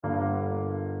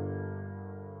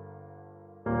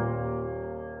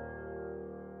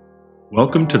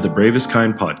Welcome to the Bravest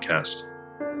Kind podcast.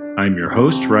 I'm your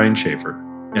host, Ryan Schaefer,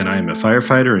 and I am a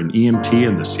firefighter and EMT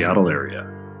in the Seattle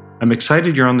area. I'm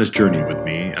excited you're on this journey with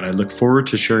me, and I look forward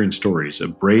to sharing stories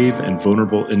of brave and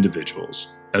vulnerable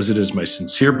individuals, as it is my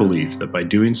sincere belief that by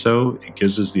doing so, it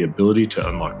gives us the ability to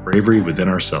unlock bravery within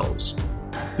ourselves.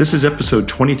 This is episode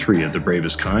 23 of The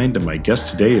Bravest Kind, and my guest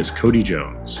today is Cody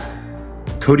Jones.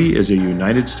 Cody is a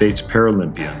United States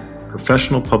Paralympian,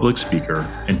 professional public speaker,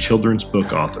 and children's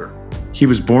book author. He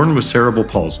was born with cerebral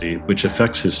palsy, which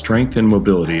affects his strength and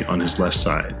mobility on his left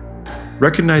side.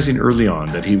 Recognizing early on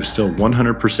that he was still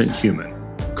 100% human,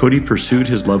 Cody pursued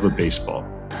his love of baseball.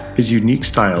 His unique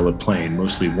style of playing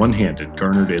mostly one-handed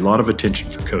garnered a lot of attention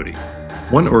for Cody.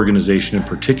 One organization in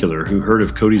particular who heard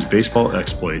of Cody's baseball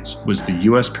exploits was the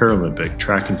U.S. Paralympic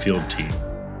track and field team.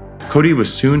 Cody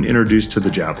was soon introduced to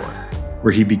the javelin,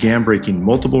 where he began breaking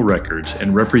multiple records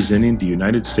and representing the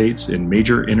United States in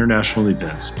major international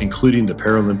events, including the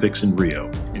Paralympics in Rio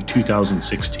in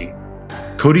 2016.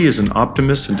 Cody is an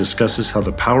optimist and discusses how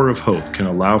the power of hope can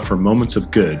allow for moments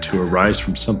of good to arise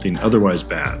from something otherwise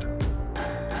bad.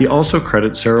 He also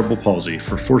credits cerebral palsy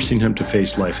for forcing him to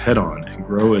face life head-on and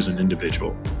grow as an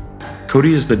individual.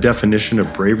 Cody is the definition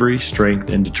of bravery, strength,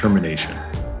 and determination,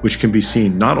 which can be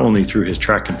seen not only through his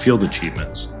track and field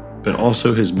achievements, but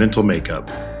also his mental makeup,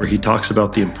 where he talks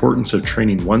about the importance of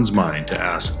training one's mind to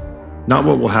ask, not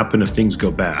what will happen if things go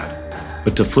bad,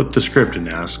 but to flip the script and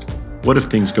ask, what if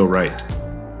things go right?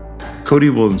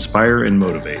 Cody will inspire and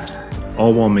motivate,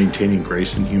 all while maintaining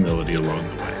grace and humility along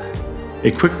the way.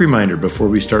 A quick reminder before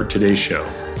we start today's show.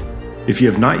 If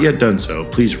you have not yet done so,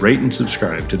 please rate and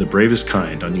subscribe to The Bravest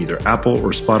Kind on either Apple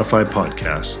or Spotify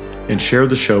podcasts and share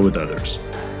the show with others.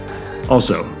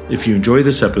 Also, if you enjoy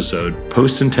this episode,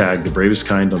 post and tag The Bravest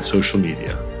Kind on social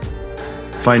media.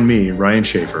 Find me, Ryan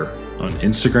Schaefer, on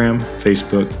Instagram,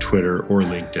 Facebook, Twitter, or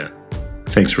LinkedIn.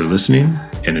 Thanks for listening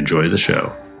and enjoy the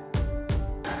show.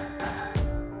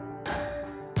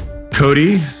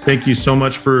 Cody, thank you so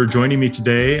much for joining me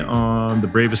today on The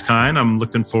Bravest Kind. I'm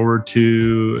looking forward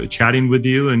to chatting with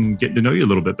you and getting to know you a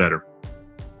little bit better.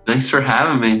 Thanks for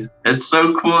having me. It's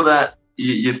so cool that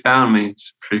you found me.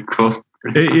 It's pretty cool.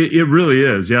 It really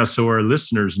is. Yeah. So our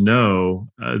listeners know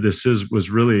this was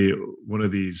really one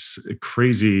of these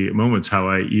crazy moments how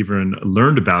I even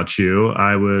learned about you.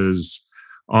 I was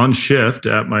on shift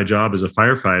at my job as a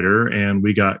firefighter, and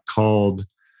we got called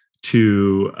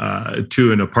to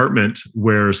an apartment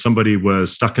where somebody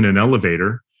was stuck in an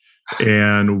elevator.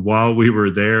 And while we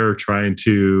were there trying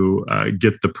to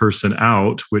get the person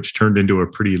out, which turned into a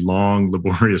pretty long,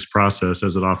 laborious process,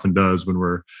 as it often does when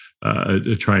we're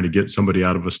trying to get somebody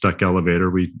out of a stuck elevator.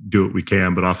 We do what we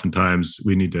can, but oftentimes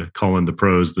we need to call in the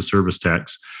pros, the service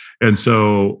techs. And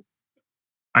so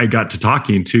I got to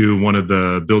talking to one of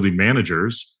the building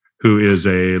managers who is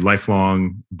a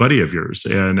lifelong buddy of yours.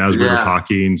 And as we were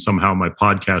talking, somehow my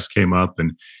podcast came up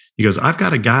and he goes, I've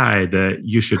got a guy that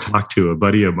you should talk to, a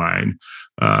buddy of mine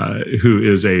who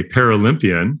is a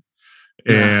Paralympian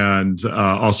and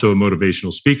also a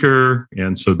motivational speaker.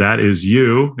 And so that is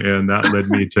you. And that led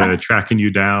me to tracking you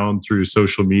down through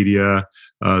social media.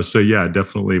 So yeah,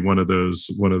 definitely one of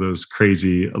those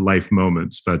crazy life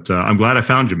moments. But I'm glad I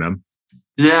found you, man.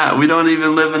 Yeah, we don't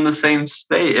even live in the same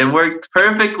state. It worked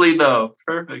perfectly, though.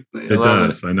 Perfectly. It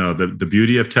does. I know. The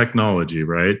beauty of technology,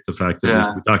 right? The fact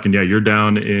that we're talking, you're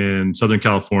down in Southern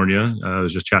California. I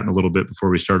was just chatting a little bit before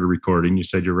we started recording. You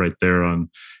said you're right there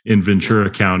in Ventura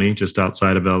County, just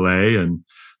outside of LA. And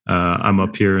I'm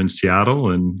up here in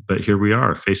Seattle. But here we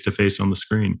are, face to face on the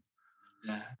screen.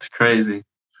 Yeah, it's crazy.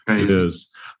 It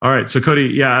is. All right. So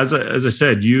Cody, as I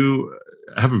said, you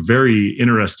have a very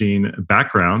interesting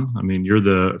background. I mean, you're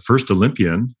the first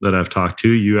Olympian that I've talked to.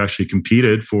 You actually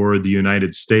competed for the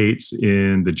United States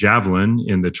in the javelin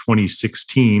in the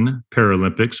 2016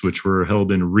 Paralympics, which were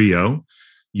held in Rio.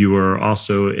 You are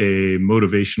also a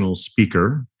motivational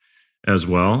speaker as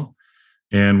well.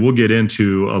 And we'll get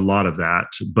into a lot of that.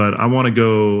 But I want to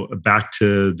go back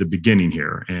to the beginning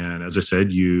here. And as I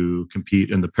said, you compete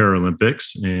in the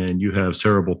Paralympics and you have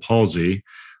cerebral palsy.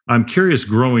 I'm curious,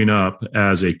 growing up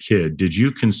as a kid, did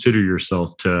you consider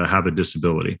yourself to have a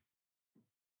disability?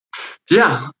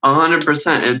 Yeah,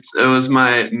 100%. It was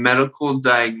my medical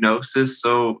diagnosis,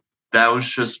 so that was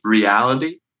just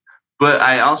reality. But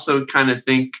I also kind of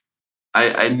think,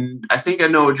 I think I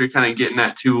know what you're kind of getting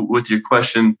at too with your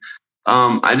question.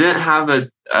 I didn't have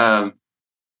a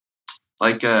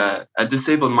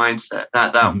disabled mindset.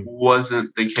 That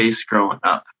wasn't the case growing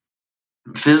up.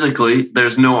 Physically,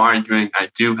 there's no arguing I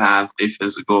do have a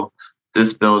physical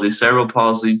disability, cerebral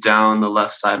palsy down the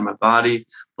left side of my body.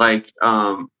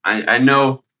 I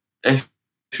know if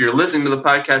if you're listening to the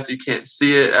podcast, you can't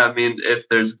see it. I mean, if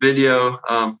there's video,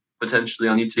 potentially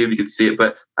on YouTube, you can see it,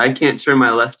 but I can't turn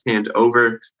my left hand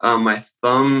over. My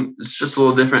thumb is just a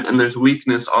little different, and there's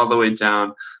weakness all the way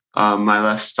down my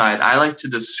left side. I like to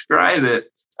describe it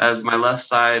as my left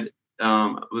side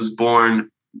was born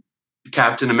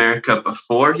Captain America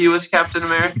before he was Captain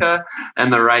America,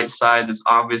 and the right side is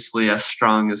obviously as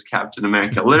strong as Captain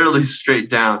America, literally straight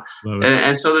down.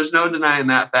 And so there's no denying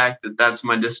that fact that that's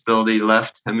my disability,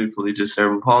 left hemiplegic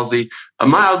cerebral palsy, a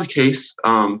mild case,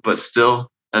 but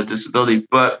still a disability.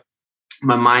 But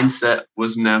my mindset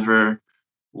was never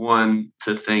one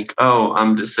to think, oh,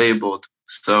 I'm disabled,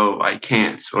 so I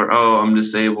can't, or oh, I'm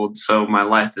disabled, so my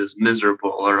life is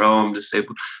miserable, or oh, I'm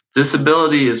disabled.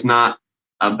 Disability is not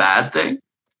a bad thing.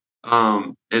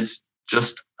 It's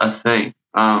just a thing.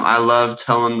 I love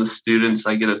telling the students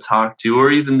I get to talk to,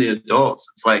 or even the adults,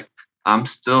 it's like, I'm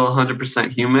still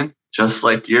 100% human, just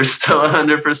like you're still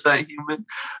 100% human.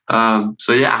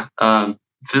 So yeah,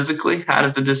 physically had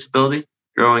a disability.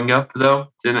 Growing up, though,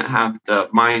 didn't have the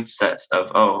mindset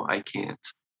of, oh, I can't.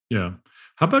 Yeah.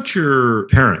 How about your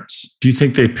parents? Do you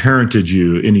think they parented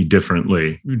you any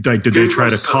differently? Like, did they try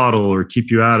to coddle or keep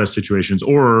you out of situations,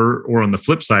 or on the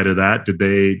flip side of that, did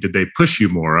they push you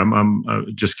more? I'm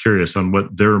just curious on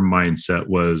what their mindset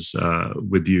was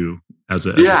with you as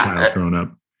a child growing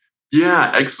up.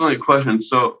 Yeah, excellent question.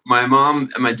 So my mom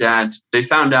and my dad, they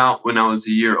found out when I was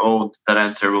a year old that I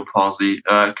had cerebral palsy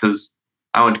because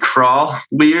I would crawl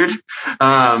weird.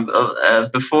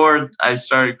 Before I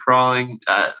started crawling,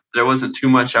 there wasn't too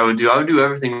much I would do. I would do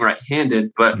everything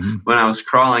right-handed, but when I was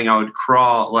crawling, I would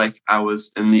crawl like I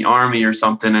was in the army or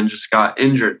something and just got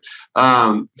injured.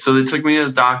 So they took me to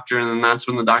the doctor, and then that's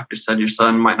when the doctor said, your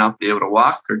son might not be able to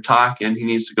walk or talk, and he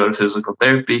needs to go to physical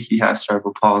therapy. He has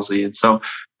cerebral palsy. And so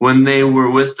when they were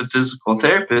with the physical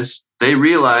therapist, they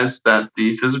realized that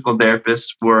the physical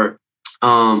therapists were,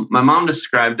 my mom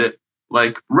described it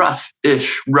like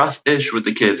rough-ish with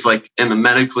the kids, like in a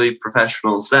medically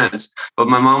professional sense. But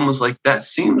my mom was like, that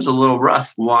seems a little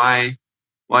rough. Why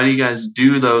do you guys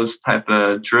do those type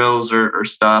of drills or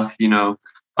stuff,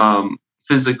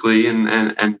 physically?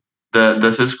 And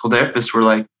the physical therapists were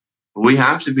like, we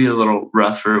have to be a little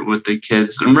rougher with the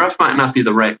kids. And rough might not be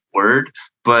the right word,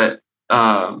 but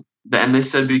and they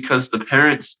said because the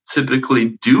parents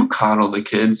typically do coddle the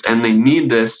kids and they need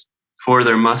this for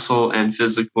their muscle and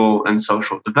physical and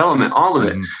social development, all of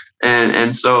it.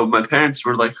 And so my parents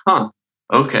were like,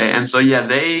 okay. And so, yeah,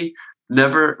 they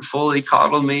never fully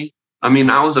coddled me. I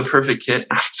mean, I was a perfect kid.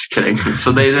 I'm just kidding.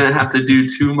 So they didn't have to do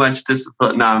too much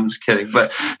discipline. No, I'm just kidding.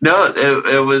 But no,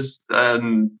 it was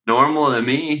normal to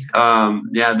me.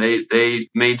 They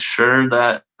made sure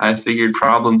that I figured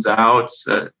problems out,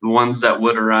 the ones that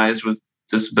would arise with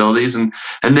disabilities, and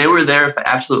they were there if I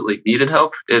absolutely needed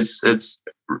help. It's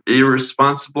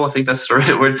irresponsible, I think that's the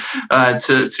right word,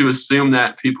 to assume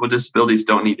that people with disabilities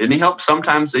don't need any help.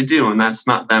 Sometimes they do, and that's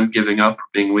not them giving up or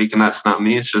being weak, and that's not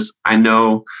me. It's just I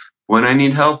know when I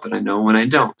need help and I know when I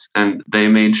don't, and they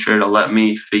made sure to let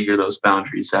me figure those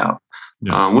boundaries out,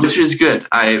 which is good.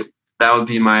 That would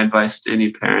be my advice to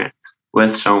any parent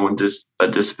with someone with a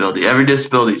disability. Every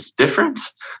disability is different,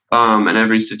 and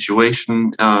every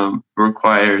situation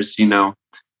requires,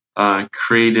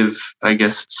 creative, I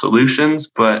guess, solutions.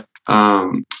 But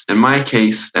in my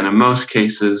case, and in most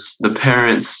cases, the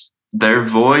parents, their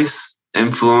voice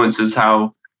influences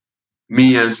how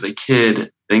me as the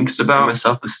kid thinks about my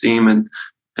self-esteem,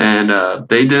 and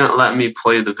they didn't let me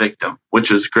play the victim, which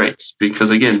is great because,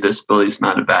 again, disability is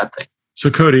not a bad thing.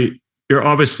 So, Cody, you're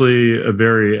obviously a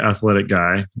very athletic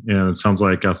guy, and it sounds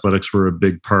like athletics were a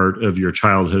big part of your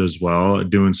childhood as well.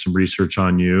 Doing some research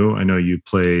on you, I know you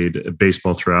played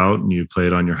baseball throughout, and you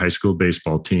played on your high school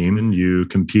baseball team, and you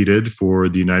competed for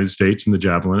the United States in the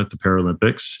javelin at the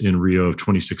Paralympics in Rio of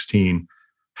 2016.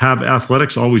 Have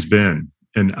athletics always been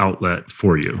an outlet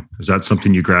for you? Is that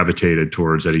something you gravitated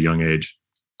towards at a young age?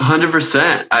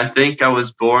 100%. I think I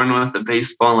was born with a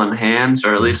baseball in hands,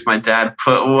 or at least my dad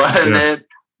put one in.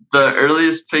 The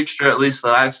earliest picture, at least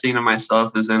that I've seen of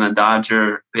myself, is in a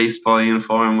Dodger baseball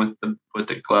uniform with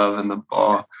the glove and the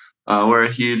ball. We're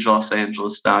a huge Los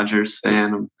Angeles Dodgers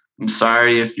fan. I'm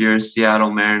sorry if you're a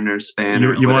Seattle Mariners fan.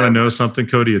 You want to know something,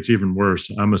 Cody? It's even worse.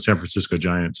 I'm a San Francisco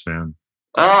Giants fan.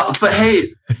 But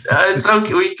hey, it's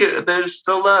okay. There's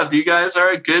still love. You guys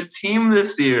are a good team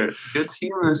this year.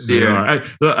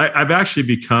 I've actually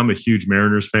become a huge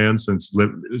Mariners fan since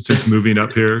moving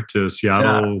up here to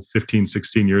Seattle 15,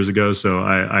 16 years ago. So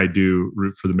I do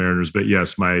root for the Mariners. But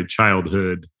yes, my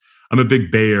childhood, I'm a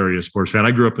big Bay Area sports fan.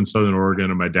 I grew up in Southern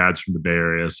Oregon and my dad's from the Bay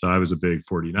Area. So I was a big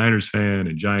 49ers fan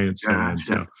and Giants fan.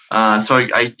 So,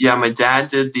 my dad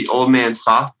did the old man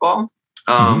softball.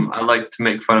 I like to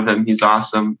make fun of him. He's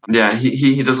awesome. Yeah,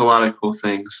 he does a lot of cool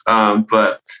things.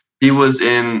 But he was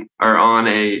on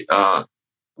a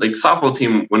softball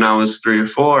team when I was 3 or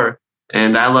 4.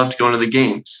 And I loved going to the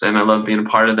games and I loved being a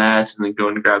part of that and then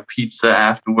going to grab pizza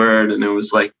afterward. And it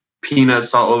was like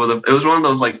peanuts all over it was one of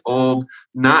those like old,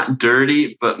 not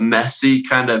dirty, but messy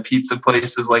kind of pizza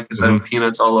places. Like I said,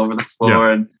 peanuts all over the floor.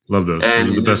 Yeah, and love those.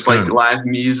 And just like live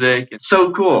music. It's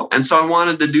so cool. And so I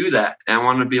wanted to do that. And I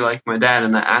wanted to be like my dad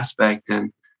in that aspect.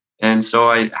 And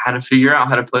so I had to figure out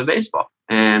how to play baseball.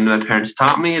 And my parents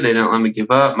taught me. They didn't let me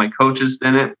give up. My coaches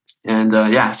didn't.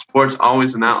 And sports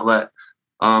always an outlet.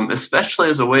 Especially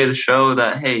as a way to show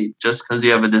that, hey, just because you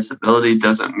have a disability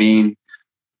doesn't mean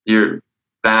you're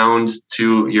bound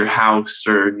to your house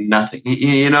or nothing.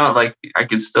 Like I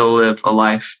could still live a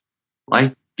life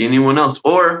like anyone else,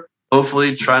 or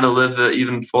hopefully try to live an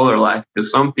even fuller life,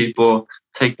 because some people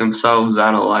take themselves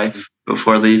out of life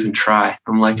before they even try.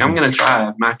 I'm like, I'm going to try.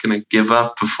 I'm not going to give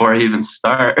up before I even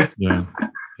start. Yeah.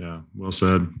 Well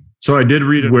said. So I did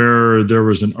read where there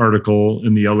was an article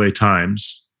in the LA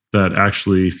Times that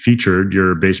actually featured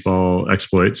your baseball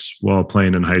exploits while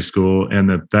playing in high school, and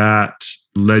that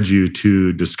led you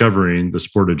to discovering the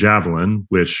sport of javelin,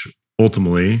 which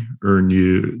ultimately earned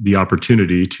you the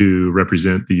opportunity to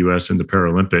represent the U.S. in the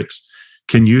Paralympics.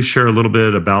 Can you share a little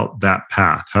bit about that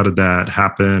path? How did that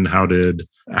happen? How did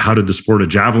the sport of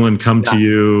javelin come to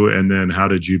you? And then how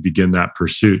did you begin that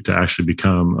pursuit to actually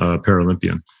become a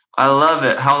Paralympian? I love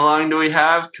it. How long do we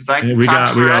have? Because we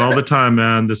got all the time,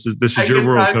 man. This is your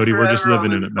world, Cody. We're just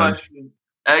living in it, man.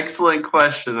 Excellent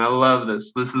question. I love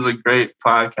this. This is a great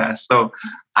podcast. So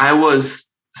I was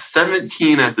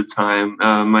 17 at the time,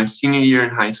 my senior year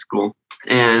in high school,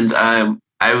 and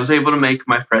I was able to make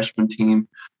my freshman team.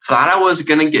 Thought I was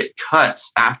going to get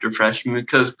cuts after freshman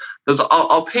because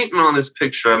I'll paint on this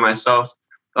picture of myself.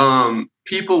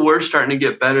 People were starting to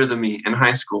get better than me in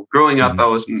high school. Growing up, I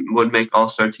would make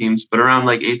all-star teams, but around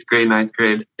like 8th grade, 9th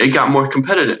grade, it got more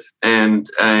competitive. And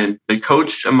the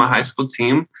coach of my high school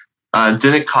team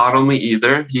didn't coddle me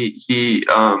either. He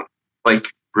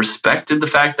respected the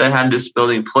fact that I had a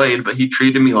disability and played, but he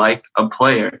treated me like a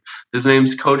player. His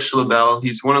name's Coach LaBelle.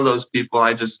 He's one of those people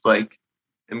I just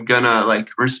am gonna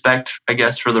respect, I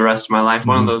guess, for the rest of my life.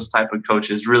 One of those type of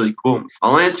coaches, really cool.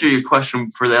 I'll answer your question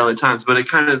for the LA Times, but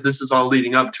this is all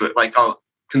leading up to it. Like I'll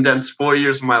condense 4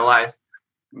 years of my life,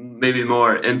 maybe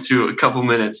more, into a couple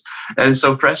minutes. And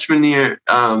so freshman year,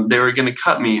 they were gonna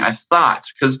cut me, I thought,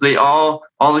 because all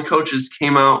the coaches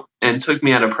came out and took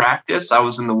me out of practice. I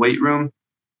was in the weight room.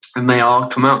 And they all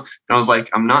come out. And I was like,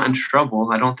 I'm not in trouble.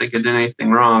 I don't think I did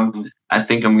anything wrong. I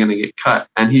think I'm going to get cut.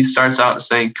 And he starts out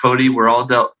saying, Cody, we're all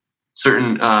dealt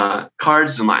certain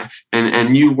cards in life.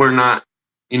 And you were not,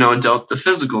 dealt the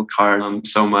physical card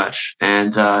so much.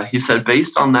 And he said,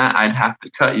 based on that, I'd have to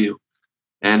cut you.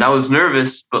 And I was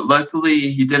nervous, but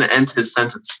luckily he didn't end his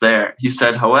sentence there. He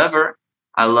said, however,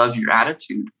 I love your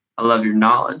attitude. I love your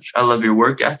knowledge. I love your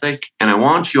work ethic. And I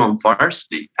want you on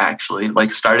varsity, actually,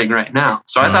 starting right now.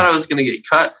 So I thought I was going to get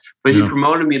cut, but he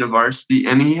promoted me to varsity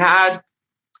and he had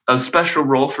a special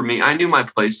role for me. I knew my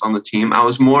place on the team. I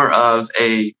was more of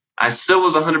I still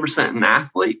was 100% an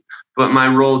athlete, but my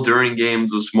role during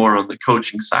games was more on the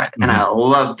coaching side. And I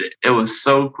loved it. It was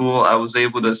so cool. I was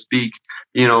able to speak,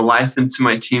 life into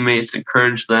my teammates,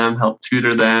 encourage them, help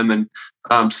tutor them, and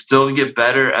still get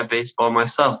better at baseball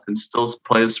myself and still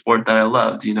play the sport that I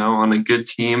loved, on a good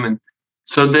team. And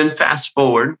so then fast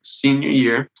forward, senior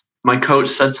year, my coach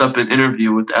sets up an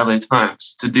interview with the LA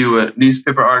Times to do a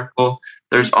newspaper article.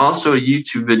 There's also a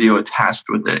YouTube video attached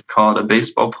with it called A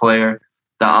Baseball Player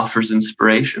That Offers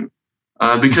Inspiration.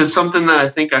 Because something that I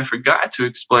think I forgot to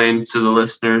explain to the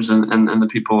listeners and the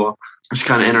people just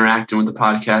kind of interacting with the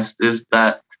podcast is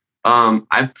that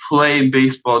I play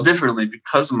baseball differently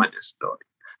because of my disability.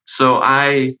 So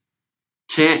I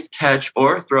can't catch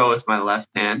or throw with my left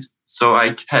hand. So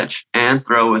I catch and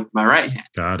throw with my right hand.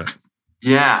 Got it.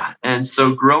 Yeah. And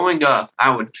so growing up,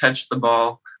 I would catch the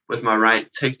ball with my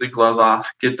right, take the glove off,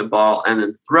 get the ball, and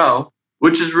then throw,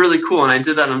 which is really cool. And I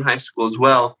did that in high school as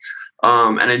well.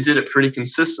 And I did it pretty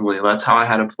consistently. That's how I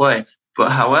had to play.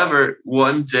 But however,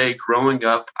 one day growing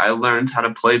up, I learned how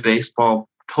to play baseball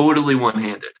totally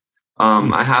one-handed.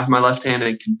 I have my left hand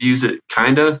and could use it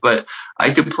kind of, but I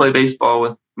could play baseball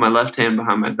with my left hand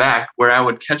behind my back, where I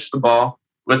would catch the ball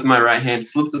with my right hand,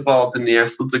 flip the ball up in the air,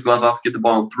 flip the glove off, get the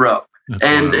ball and throw. That's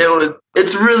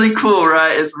it's really cool,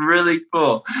 right? It's really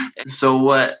cool. And so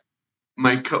what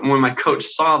when my coach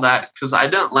saw that, because I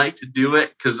don't like to do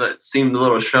it because it seemed a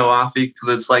little show offy because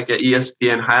it's like an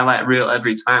ESPN highlight reel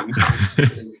every time.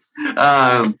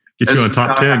 Get you on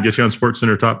top 10. Get you on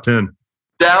SportsCenter top 10.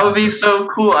 That would be so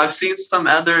cool. I've seen some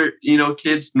other,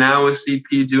 kids now with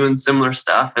CP doing similar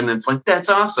stuff, and it's like, that's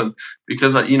awesome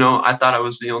because, I thought I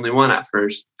was the only one at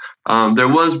first. There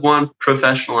was one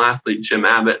professional athlete, Jim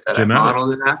Abbott, that I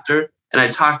modeled it after, and I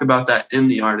talk about that in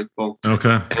the article.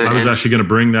 Okay. I was actually going to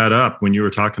bring that up when you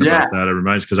were talking about that. It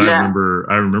reminds because I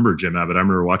remember Jim Abbott. I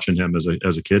remember watching him as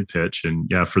a kid pitch,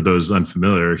 and for those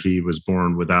unfamiliar, he was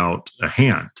born without a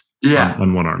hand.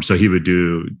 On one arm. So he would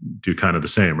do kind of the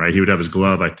same, right? He would have his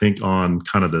glove, I think, on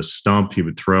kind of the stump. He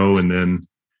would throw and then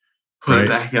put it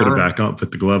back on, put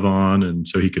the glove on, and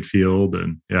so he could field.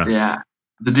 And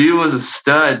the dude was a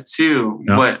stud too.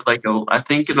 Yeah. I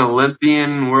think an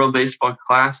Olympian, World Baseball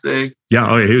Classic. Yeah.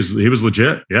 Oh, yeah. He was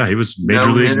legit. Yeah, he was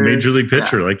major league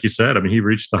pitcher, like you said. I mean, he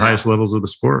reached the highest levels of the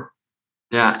sport.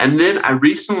 Yeah, and then I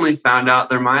recently found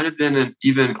out there might have been an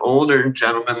even older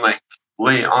gentleman, like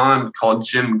way on, called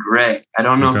Jim Gray. I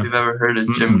don't know if you've ever heard of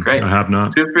Jim Gray. I have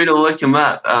not. Feel free to look him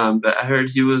up. But I heard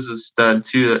he was a stud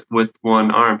too with one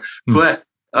arm. But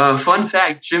fun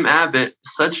fact, Jim Abbott,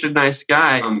 such a nice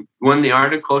guy. When the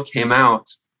article came out,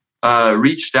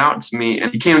 reached out to me,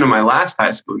 and he came to my last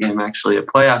high school game, actually, a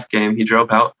playoff game. He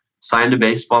drove out, signed a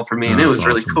baseball for me, and it was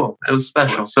really cool. It was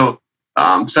special. So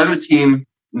 17,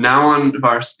 now on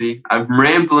varsity. I'm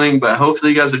rambling, but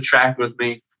hopefully you guys are track with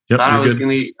me. Thought I was going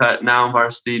to get cut, now on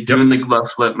varsity, doing the glove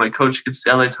flip. My coach gets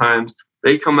the LA Times.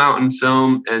 They come out and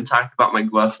film and talk about my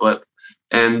glove flip.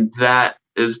 And that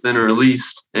has been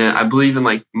released, I believe, in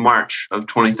like March of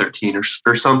 2013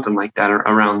 or something like that,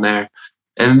 around there.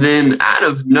 And then out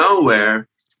of nowhere,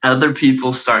 other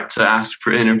people start to ask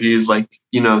for interviews, like,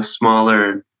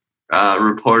 smaller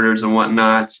reporters and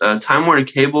whatnot. Time Warner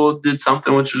Cable did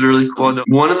something which was really cool.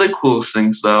 One of the coolest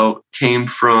things, though, came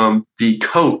from the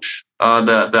coach,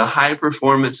 the high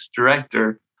performance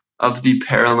director of the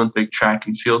Paralympic track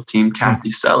and field team, Kathy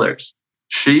Sellers.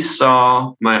 She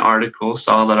saw my article,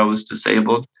 saw that I was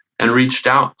disabled, and reached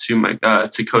out to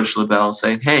to Coach LaBelle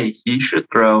saying, "Hey, he should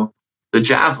throw the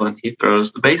javelin. He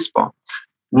throws the baseball."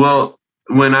 Well,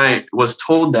 when I was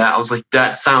told that, I was like,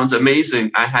 that sounds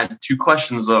amazing. I had two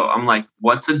questions, though. I'm like,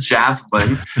 what's a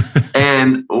javelin?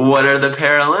 And what are the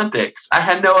Paralympics? I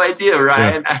had no idea,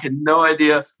 Ryan. I had no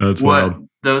idea what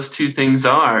those two things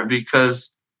are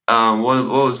because what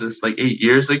was this, like 8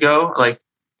 years ago? Like,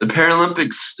 the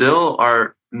Paralympics still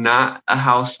are not a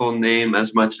household name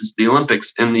as much as the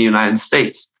Olympics in the United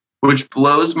States, which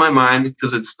blows my mind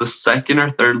because it's the second or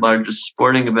third largest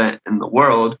sporting event in the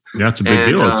world. Yeah, it's a big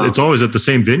deal. It's always at the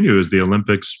same venue as the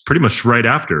Olympics, pretty much right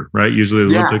after, right? Usually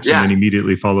the Olympics and then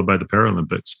immediately followed by the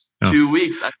Paralympics. Yeah. 2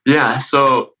 weeks. Yeah,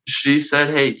 so she said,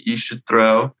 hey, you should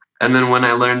throw. And then when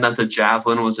I learned that the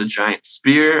javelin was a giant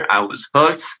spear, I was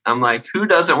hooked. I'm like, who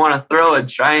doesn't want to throw a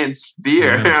giant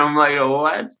spear? Yeah. I'm like,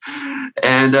 what?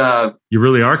 And you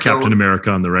really are Captain America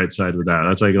on the right side with that.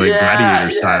 That's like gladiator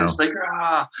style. It's like,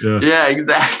 yeah,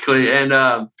 exactly.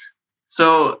 And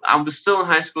so I was still in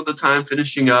high school at the time,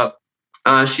 finishing up.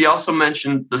 She also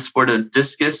mentioned the sport of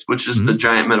discus, which is the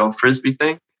giant metal frisbee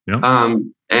thing. Yeah.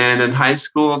 And in high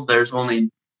school, there's only,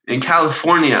 in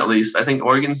California, at least, I think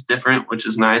Oregon's different, which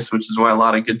is nice, which is why a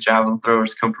lot of good javelin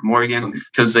throwers come from Oregon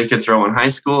because they could throw in high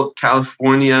school.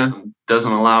 California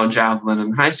doesn't allow javelin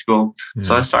in high school. Yeah.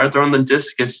 So I started throwing the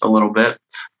discus a little bit.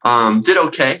 Did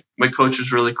okay. My coach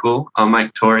was really cool.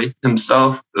 Mike Torrey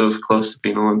himself, it was close to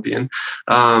being Olympian.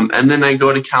 And then I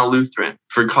go to Cal Lutheran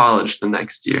for college the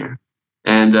next year.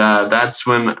 And that's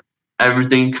when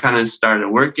everything kind of started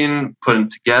working, putting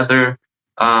together.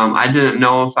 I didn't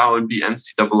know if I would be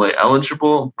NCAA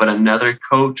eligible, but another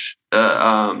coach,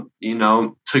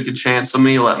 took a chance on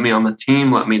me, let me on the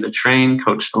team, let me to train,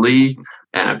 Coach Lee,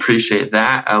 and I appreciate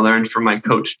that. I learned from my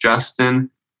coach, Justin,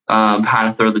 how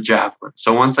to throw the javelin.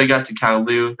 So once I got to Cal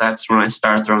Lu, that's when I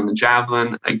started throwing the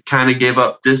javelin. I kind of gave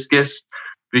up discus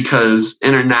because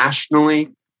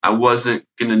internationally, I wasn't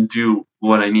going to do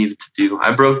what I needed to do.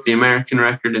 I broke the American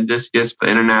record in discus, but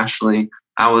internationally,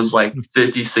 I was like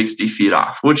 50, 60 feet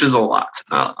off, which is a lot.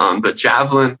 But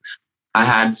javelin, I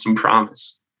had some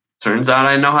promise. Turns out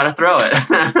I know how to throw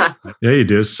it. Yeah, you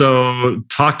do. So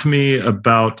talk to me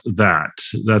about that.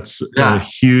 That's a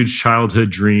huge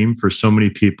childhood dream for so many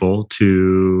people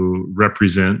to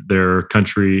represent their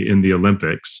country in the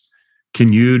Olympics.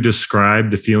 Can you describe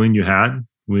the feeling you had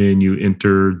when you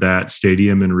entered that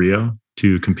stadium in Rio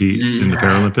to compete in the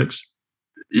Paralympics?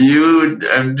 You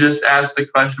just asked the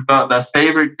question about the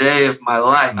favorite day of my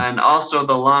life and also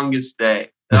the longest day.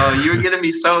 Oh, you're going to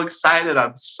be so excited.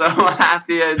 I'm so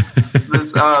happy.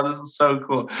 This is so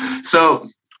cool. So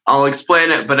I'll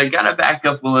explain it, but I got to back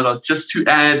up a little just to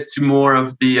add to more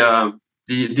of the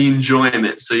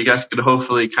enjoyment. So you guys could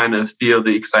hopefully kind of feel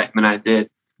the excitement I did.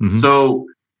 Mm-hmm. So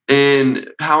in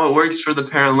how it works for the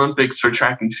Paralympics for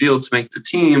track and field to make the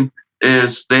team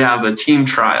is they have a team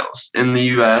trials in the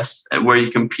US where you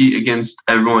compete against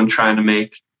everyone trying to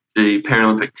make the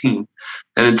Paralympic team.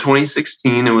 And in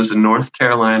 2016, it was in North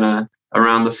Carolina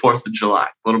around the 4th of July,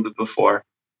 a little bit before.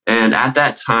 And at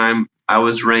that time, I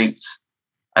was ranked,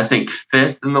 I think,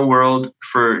 5th in the world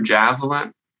for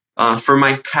javelin for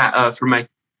my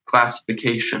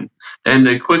classification. And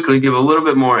to quickly give a little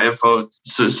bit more info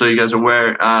so you guys are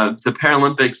aware, the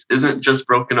Paralympics isn't just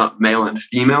broken up male and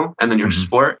female and then your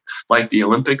sport like the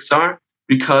Olympics are.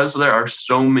 Because there are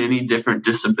so many different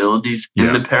disabilities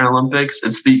in the Paralympics,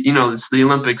 it's the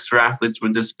Olympics for athletes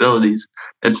with disabilities.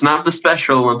 It's not the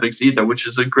Special Olympics either, which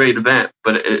is a great event,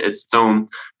 but it's its own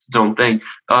thing.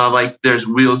 Like there's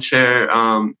wheelchair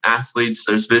athletes,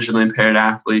 there's visually impaired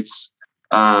athletes,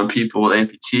 people with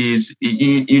amputees,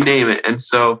 you name it. And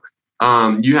so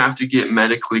you have to get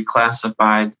medically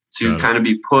classified to kind of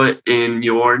be put in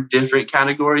your different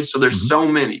categories. So there's so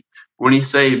many. When you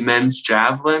say men's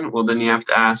javelin, well, then you have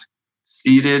to ask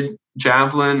seated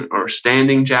javelin or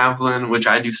standing javelin, which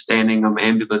I do standing, I'm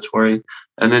ambulatory.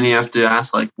 And then you have to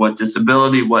ask like what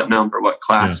disability, what number, what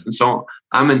class. Yeah. And so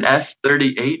I'm an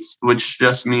F38, which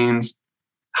just means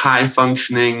high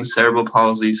functioning cerebral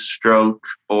palsy, stroke,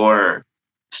 or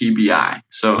TBI.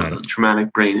 So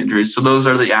traumatic brain injury. So those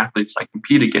are the athletes I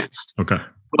compete against. Okay.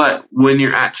 But when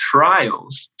you're at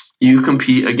trials, you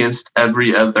compete against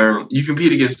everyone.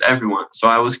 So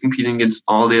I was competing against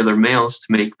all the other males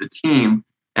to make the team.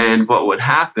 And what would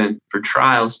happen for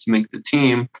trials to make the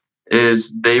team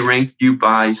is they rank you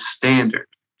by standard.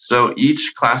 So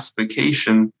each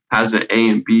classification has an A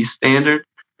and B standard.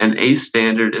 And A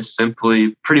standard is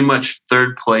simply pretty much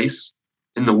third place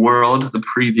in the world the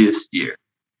previous year.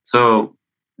 So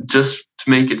just to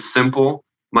make it simple,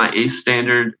 my A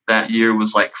standard that year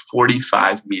was like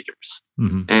 45 meters.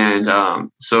 Mm-hmm.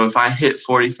 And so if I hit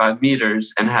 45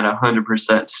 meters and had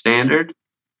 100% standard,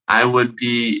 I would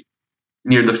be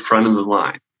near the front of the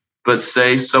line. But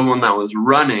say someone that was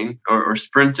running or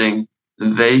sprinting,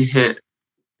 they hit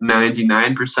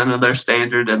 99% of their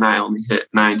standard and I only hit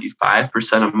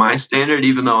 95% of my standard,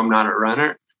 even though I'm not a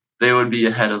runner, they would be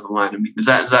ahead of the line of me. Does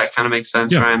that kind of make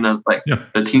sense, Ryan?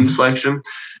 The team selection?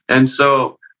 And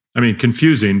so, I mean,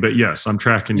 confusing, but yes, I'm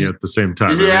tracking you at the same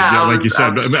time. Yeah, like you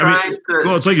said.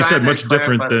 It's like you said, much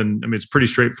different than. It's pretty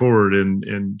straightforward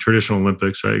in traditional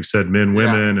Olympics, right? You said men,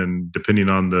 women, and depending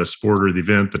on the sport or the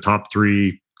event, the top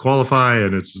 3 qualify,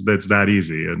 and it's that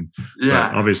easy. And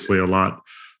obviously a lot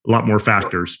more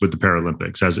factors with the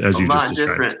Paralympics, as you just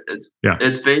described.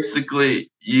 It's basically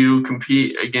you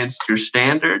compete against your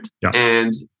standard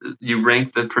and you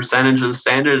rank the percentage of the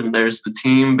standard, and there's the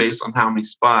team based on how many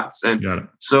spots. And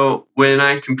so when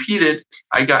I competed,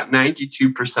 I got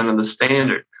 92% of the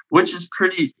standard, which is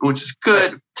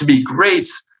good. To be great,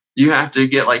 you have to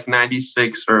get like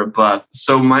 96 or above.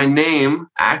 So my name,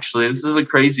 actually, this is a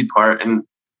crazy part and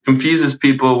confuses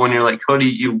people when you're like, Cody,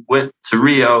 you went to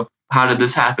Rio. How did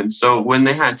this happen? So when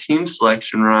they had team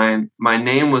selection, Ryan, my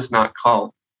name was not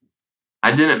called.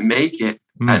 I didn't make it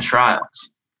at trials.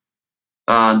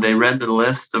 They read the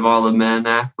list of all the male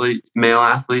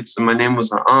athletes, and my name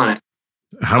wasn't on it.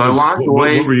 What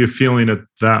were you feeling at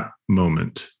that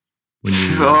moment when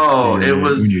you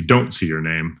don't see your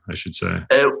name, I should say?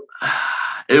 That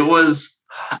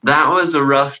was a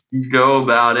rough go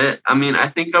about it. I mean, I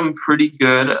think I'm pretty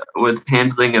good with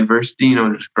handling adversity,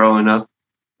 just growing up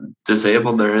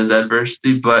disabled, there is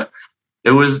adversity, but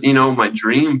it was, my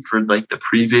dream for like the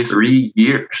previous 3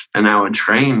 years. And I would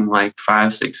train like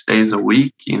 5-6 days a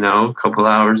week, a couple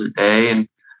hours a day, and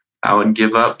I would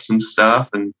give up some stuff.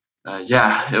 And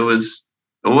it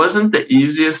wasn't the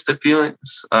easiest of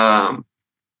feelings, but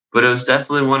it was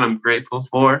definitely one I'm grateful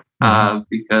for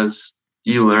because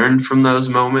you learn from those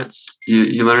moments.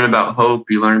 You learn about hope,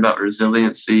 you learn about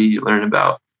resiliency, you learn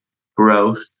about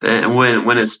growth. And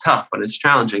when it's tough, when it's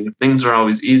challenging, if things are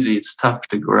always easy, it's tough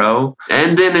to grow.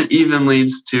 And then it even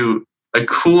leads to a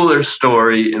cooler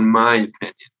story, in my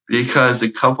opinion, because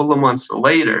a couple of months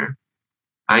later,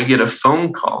 I get a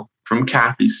phone call from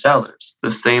Kathy Sellers, the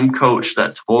same coach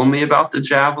that told me about the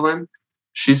javelin.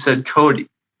 She said, Cody,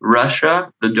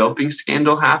 Russia, the doping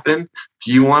scandal happened.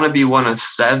 Do you want to be one of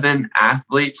 7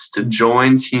 athletes to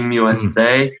join Team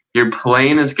USA? Your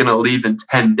plane is going to leave in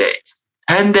 10 days.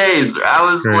 10 days. I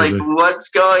was crazy. Like, what's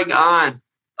going on?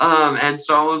 And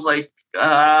so I was like,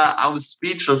 I was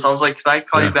speechless. I was like, "Can I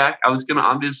call you back?" I was going to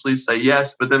obviously say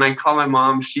yes, but then I call my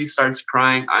mom. She starts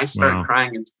crying. I start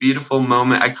crying. It's a beautiful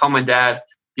moment. I call my dad.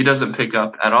 He doesn't pick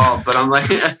up at all. But I'm like,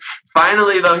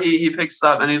 finally, though, he picks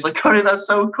up and he's like, "Cody, that's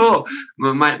so cool."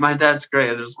 My dad's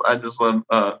great. I just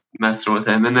love messing with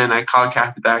him. And then I call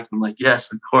Kathy back and I'm like,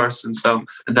 "Yes, of course." And so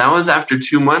that was after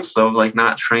 2 months though, of like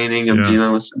not training, of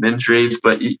dealing with some injuries.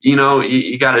 But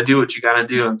you got to do what you got to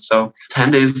do. And so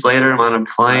 10 days later, I'm on a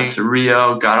plane to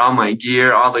Rio. Got all my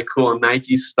gear, all the cool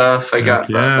Nike stuff. I got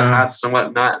the hats and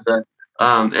whatnot.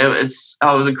 It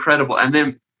was incredible. And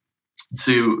then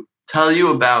to tell you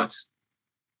about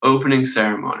opening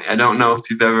ceremony. I don't know if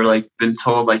you've ever been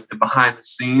told the behind the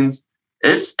scenes.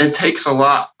 It takes a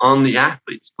lot on the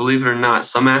athletes. Believe it or not,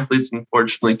 some athletes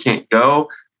unfortunately can't go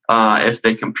if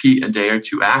they compete a day or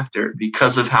two after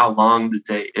because of how long the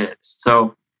day is.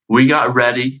 So we got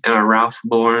ready in our Ralph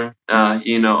Lauren,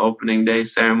 opening day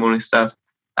ceremony stuff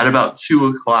at about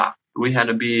 2:00. We had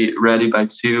to be ready by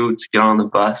 2 to get on the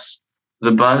bus.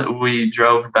 We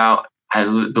drove about, I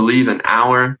believe, an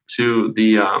hour to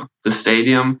the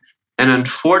stadium. And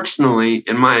unfortunately,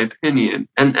 in my opinion,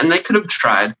 and they could have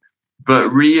tried, but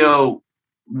Rio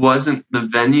the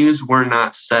venues were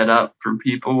not set up for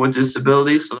people with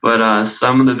disabilities. But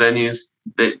some of the venues,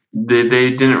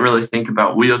 they didn't really think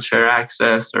about wheelchair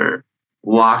access or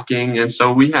walking. And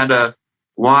so we had to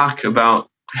walk about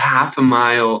half a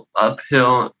mile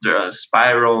uphill,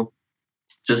 spiral,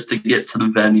 just to get to the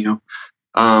venue.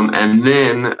 And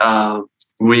then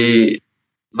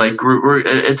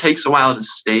it takes a while to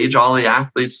stage all the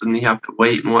athletes and you have to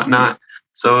wait and whatnot.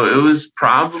 So it was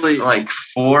probably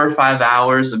 4 or 5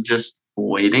 hours of just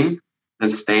waiting and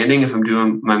standing, if I'm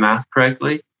doing my math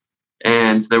correctly.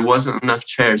 And there wasn't enough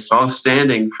chairs. So I was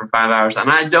standing for 5 hours and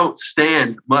I don't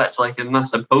stand much, I'm not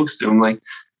supposed to.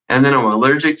 And then I'm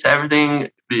allergic to everything.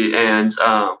 And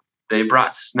they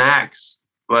brought snacks,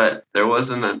 but there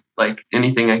wasn't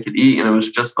anything I could eat, and it was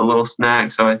just a little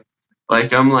snack. So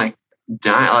I'm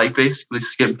dying, basically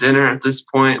skipped dinner at this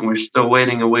point, and we're still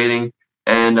waiting.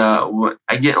 And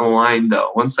I get in line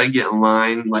though. Once I get in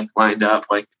line, lined up,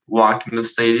 walking the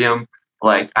stadium,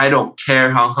 I don't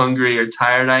care how hungry or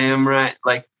tired I am, right?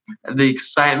 The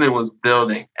excitement was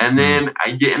building. And then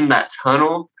I get in that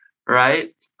tunnel,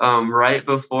 right? Right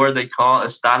before they call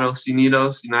Estados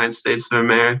Unidos, United States of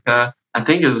America. I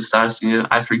think it was Estados Unidos.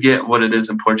 I forget what it is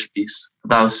in Portuguese.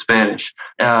 That was Spanish.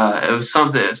 It was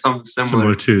something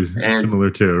similar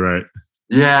to, right?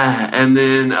 Yeah. And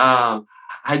then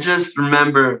I just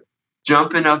remember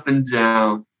jumping up and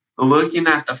down, looking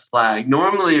at the flag.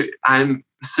 Normally, I'm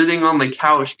sitting on the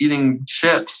couch eating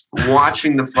chips,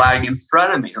 watching the flag in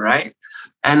front of me, right?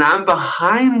 And I'm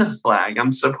behind the flag.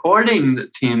 I'm supporting the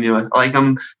Team US.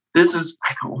 This is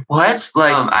what?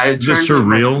 I is this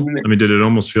surreal? I mean, did it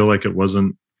almost feel like it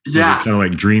wasn't? Yeah, was it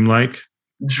kind of dreamlike.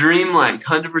 Dreamlike,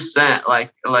 100%.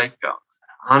 Like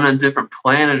on a different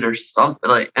planet or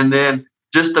something. And then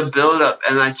just the build up.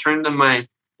 And I turned to my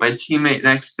teammate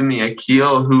next to me,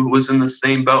 Akil, who was in the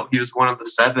same boat. He was one of the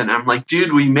 7. I'm like,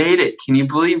 dude, we made it. Can you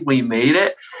believe we made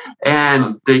it?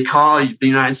 And they call the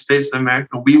United States of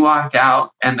America. We walk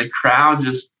out and the crowd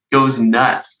just goes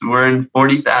nuts. We're in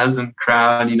 40,000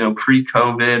 crowd,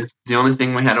 pre-COVID. The only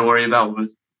thing we had to worry about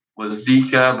was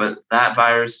Zika, but that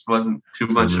virus wasn't too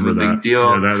much of a big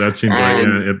deal. Yeah, that seems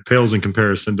it pales in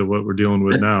comparison to what we're dealing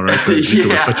with now, right? Zika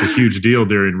was such a huge deal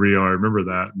during Rio. I remember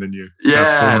that. And then you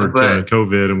fast forward to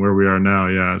COVID and where we are now.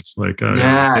 Yeah, it's we'll take the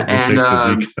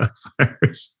Zika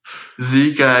virus.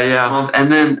 Zika, yeah.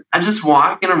 And then I'm just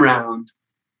walking around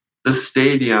the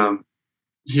stadium,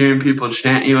 hearing people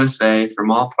chant USA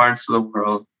from all parts of the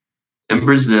world. In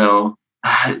Brazil,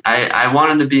 I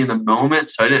wanted to be in the moment,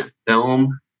 so I didn't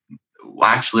film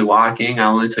actually walking. I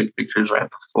only took pictures right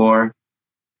before.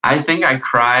 I think I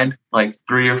cried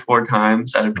 3 or 4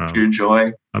 times out of pure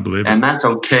joy. I believe it. And that's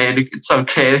okay. It's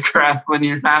okay to cry when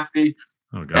you're happy.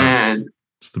 Oh, God. And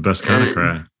it's the best kind of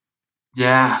cry.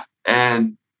 Yeah.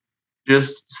 And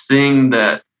just seeing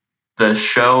the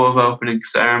show of opening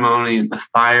ceremony and the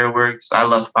fireworks. I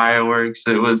love fireworks.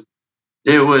 It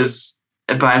was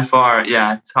by far,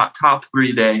 top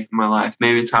 3 day in my life,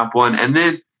 maybe top 1. And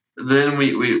then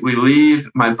we leave.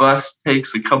 My bus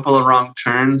takes a couple of wrong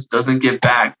turns, doesn't get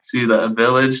back to the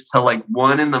village till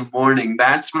 1 in the morning.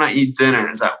 That's when I eat dinner.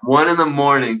 It's at 1 in the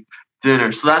morning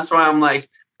dinner. So that's why I'm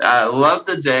I love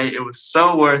the day. It was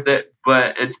so worth it,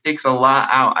 but it takes a lot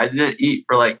out. I didn't eat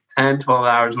for 10, 12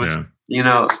 hours, which,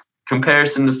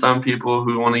 comparison to some people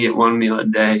who want to get 1 meal a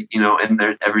day, in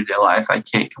their everyday life, I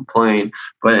can't complain.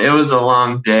 But it was a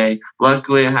long day.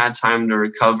 Luckily, I had time to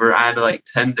recover. I had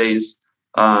 10 days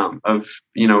of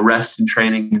rest and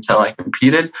training until I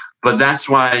competed. But that's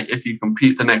why if you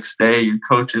compete the next day, your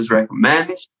coaches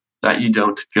recommend that you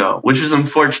don't go, which is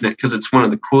unfortunate because it's one of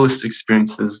the coolest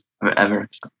experiences I've ever.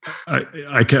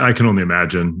 I can only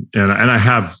imagine, and I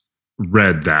have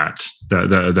read that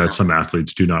some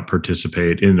athletes do not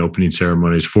participate in opening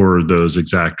ceremonies for those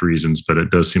exact reasons. But it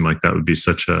does seem like that would be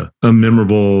such a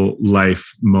memorable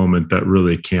life moment that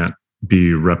really can't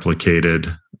be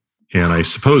replicated. And I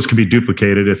suppose can be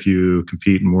duplicated if you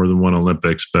compete in more than one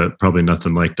Olympics, but probably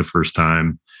nothing like the first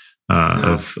time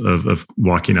of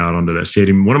walking out onto that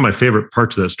stadium. One of my favorite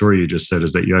parts of that story you just said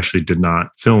is that you actually did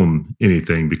not film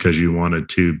anything because you wanted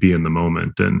to be in the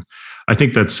moment. And I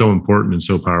think that's so important and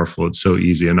so powerful. It's so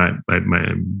easy. And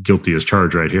I'm guilty as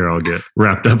charged right here. I'll get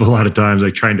wrapped up a lot of times,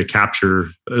 like trying to capture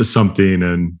something,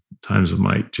 and times I'm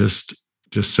like, just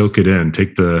soak it in,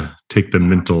 take the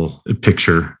mental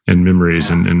picture and memories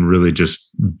and really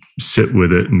just sit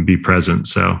with it and be present.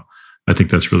 So I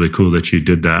think that's really cool that you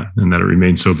did that and that it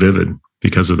remains so vivid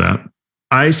because of that.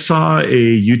 I saw a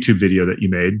YouTube video that you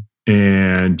made,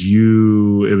 and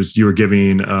you were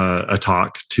giving a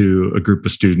talk to a group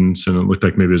of students, and it looked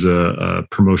like maybe it was a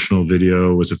promotional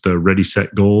video. Was it the Ready,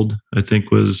 Set, Gold? I think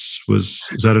is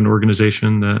that an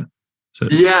organization that?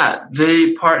 Yeah,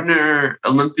 they partner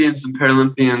Olympians and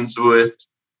Paralympians with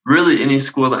really any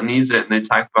school that needs it, and they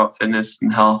talk about fitness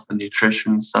and health and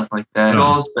nutrition and stuff like that. The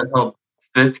goal is to help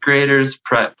fifth graders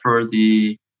prep for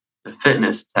the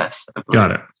fitness test.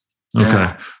 Got it. Okay.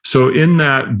 Yeah. So in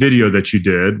that video that you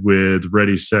did with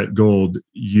Ready, Set, Gold,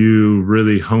 you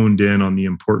really honed in on the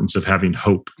importance of having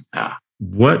hope. Yeah.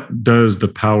 What does the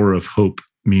power of hope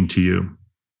mean to you?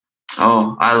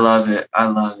 Oh, I love it.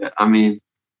 I mean,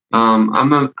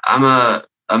 I'm a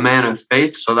man of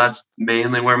faith, so that's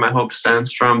mainly where my hope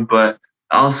stems from. But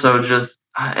also, just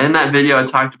in that video, I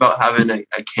talked about having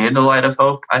a candlelight of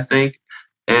hope, I think.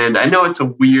 And I know it's a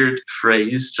weird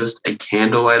phrase, just a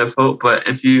candlelight of hope. But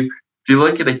if you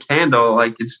look at a candle,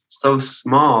 like it's so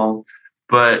small,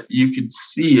 but you can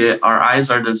see it. Our eyes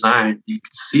are designed. You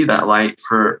can see that light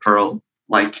for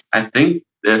like, I think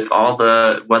if all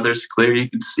the weather's clear, you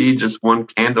can see just one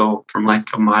candle from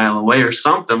like a mile away or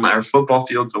something, or football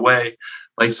fields away,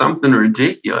 like something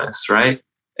ridiculous, right?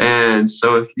 And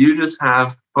so if you just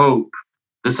have hope,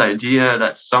 this idea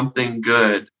that something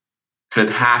good could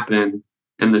happen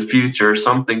in the future,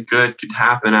 something good could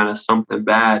happen out of something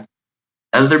bad,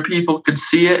 other people could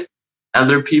see it,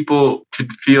 other people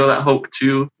could feel that hope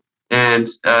too. And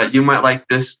you might like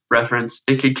this reference.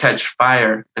 It could catch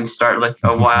fire and start like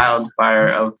a wildfire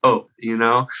of hope, I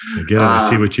get it. I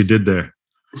see what you did there.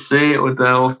 See it with the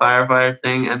whole fire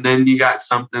thing. And then you got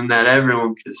something that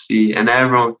everyone could see and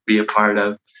everyone could be a part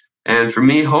of. And for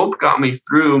me, hope got me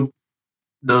through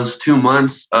those 2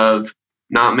 months of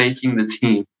not making the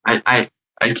team. I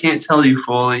can't tell you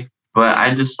fully, but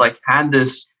I just like had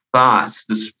this thoughts,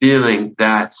 this feeling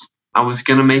that I was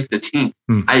going to make the team.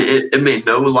 It made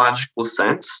no logical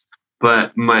sense,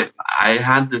 but I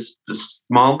had this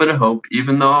small bit of hope,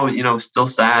 even though, still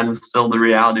sad, and still the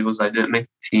reality was I didn't make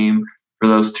the team for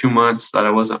those 2 months that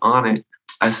I wasn't on it.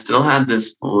 I still had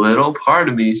this little part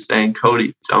of me saying,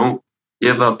 Cody, don't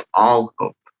give up all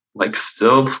hope. Like,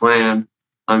 still plan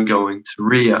on going to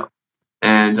Rio.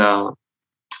 And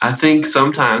I think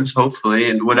sometimes, hopefully,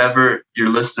 and whatever your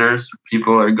listeners,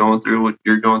 people are going through, what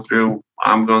you're going through,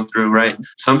 I'm going through, right?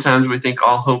 Sometimes we think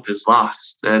all hope is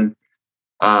lost. And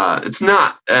it's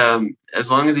not. As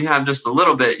long as you have just a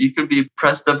little bit, you could be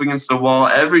pressed up against the wall,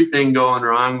 everything going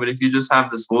wrong. But if you just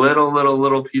have this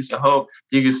little piece of hope,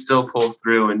 you could still pull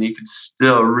through, and you could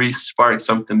still re-spark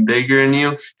something bigger in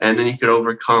you. And then you could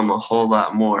overcome a whole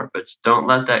lot more. But just don't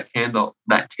let that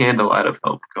candlelight of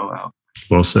hope go out.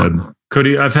 Well said.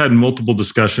 Cody, I've had multiple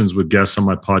discussions with guests on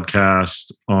my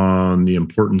podcast on the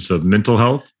importance of mental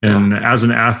health. And as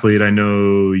an athlete, I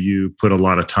know you put a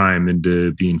lot of time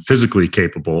into being physically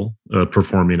capable of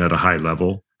performing at a high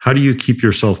level. How do you keep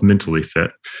yourself mentally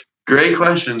fit? Great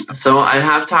question. So I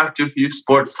have talked to a few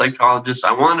sports psychologists.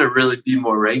 I want to really be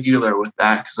more regular with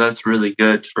that because that's really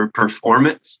good for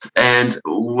performance. And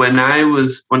when I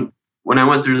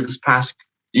went through this past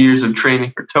years of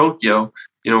training for Tokyo,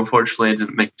 unfortunately I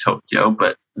didn't make Tokyo,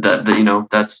 but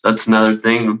that's another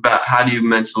thing about how do you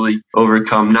mentally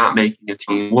overcome not making a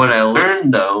team. What I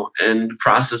learned though in the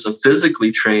process of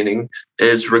physically training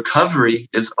is recovery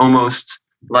is almost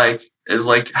like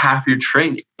half your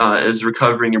training is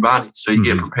recovering your body. So you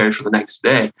get prepared for the next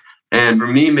day. And for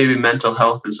me, maybe mental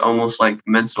health is almost like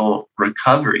mental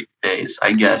recovery days,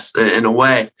 I guess, in a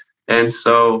way. And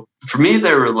so for me,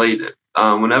 they're related.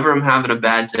 whenever I'm having a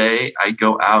bad day, I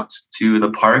go out to the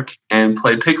park and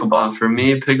play pickleball. For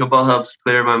me, pickleball helps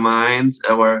clear my mind.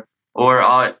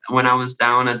 When I was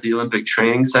down at the Olympic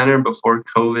Training Center before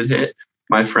COVID hit,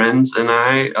 my friends and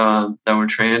I that were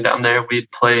training down there, we'd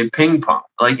play ping pong.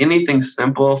 Like anything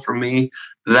simple for me,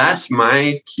 that's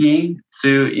my key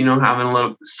to, having a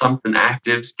little something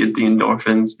active, get the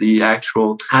endorphins, the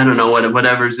actual, I don't know,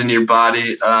 whatever's in your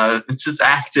body. It's just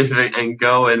active and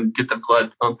go and get the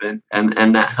blood pumping,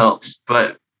 and that helps.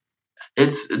 But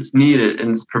it's needed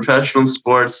in professional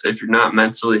sports. If you're not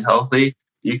mentally healthy,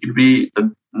 you could be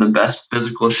in the best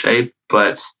physical shape,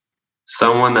 but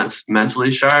someone that's mentally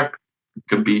sharp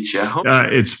could beat you.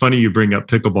 It's funny you bring up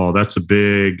pickleball. That's a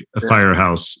big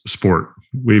firehouse sport.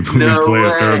 We play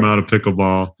a fair amount of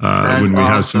pickleball when we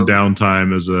have some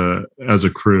downtime as a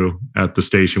crew at the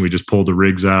station. We just pull the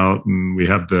rigs out and we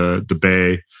have the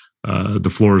bay. The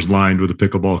floor is lined with a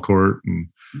pickleball court. And,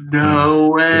 no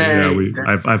way.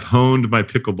 Yeah, I've honed my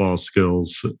pickleball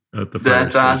skills at the fire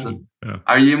That's station. Awesome. Yeah.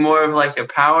 Are you more of like a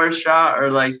power shot,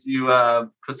 or like do you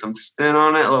put some spin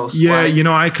on it, a little slice?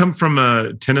 Yeah, I come from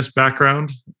a tennis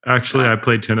background. Actually, I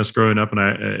played tennis growing up, and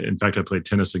I played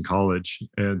tennis in college.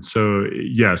 And so,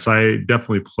 yes, I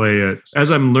definitely play it.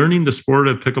 As I'm learning the sport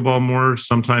of pickleball more,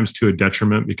 sometimes to a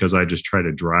detriment, because I just try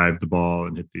to drive the ball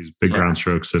and hit these big ground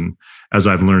strokes. And as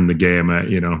I've learned the game, I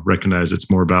recognize it's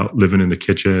more about living in the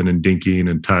kitchen and dinking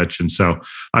and touch. And so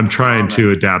I'm trying to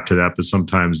adapt to that, but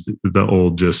sometimes the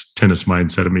old just tennis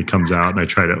mindset of me comes out, and I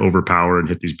try to overpower and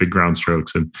hit these big ground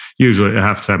strokes. And usually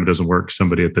half the time it doesn't work.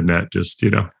 Somebody at the net just,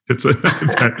 it's a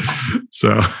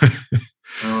so.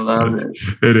 I love it.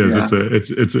 It is. Yeah.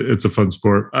 It's a fun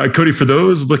sport. Cody, for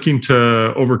those looking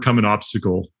to overcome an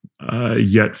obstacle,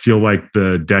 yet feel like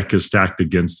the deck is stacked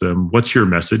against them, what's your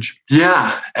message?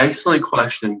 Yeah, excellent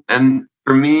question. And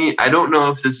for me, I don't know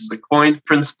if this is a coined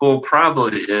principle,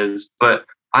 probably is, but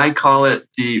I call it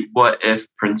the what if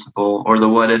principle, or the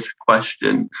what if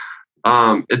question.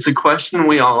 It's a question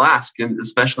we all ask, and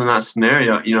especially in that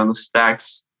scenario, the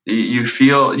stacks, you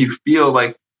feel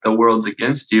like the world's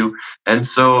against you. And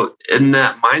so in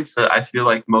that mindset, I feel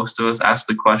like most of us ask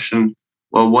the question,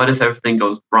 well, what if everything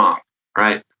goes wrong,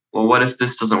 right? Well, what if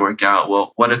this doesn't work out?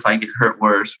 Well, what if I get hurt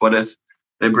worse? What if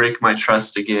they break my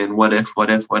trust again? What if?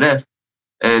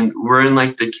 And we're in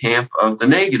like the camp of the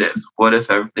negative. What if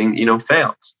everything,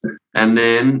 fails? And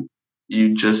then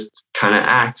you just kind of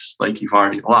act like you've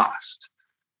already lost.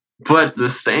 But the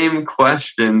same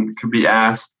question could be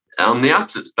asked on the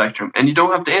opposite spectrum, and you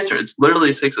don't have to answer.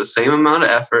 It takes the same amount of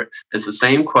effort. It's the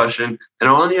same question. And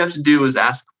all you have to do is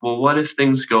ask, well, what if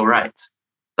things go right?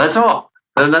 That's all.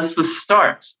 And that's the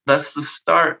start. That's the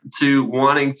start to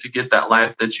wanting to get that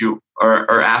life that you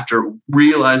are after,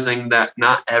 realizing that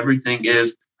not everything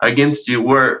is against you,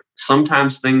 where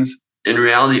sometimes things in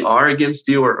reality are against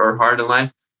you or hard in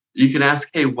life. You can ask,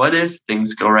 hey, what if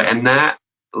things go right? And that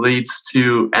leads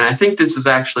to, and I think this is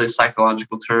actually a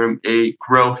psychological term, a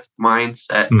growth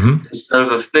mindset, instead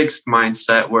of a fixed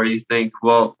mindset where you think,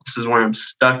 well, this is where I'm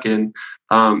stuck in.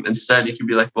 Instead, you can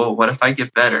be like, well, what if I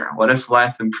get better? What if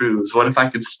life improves? What if I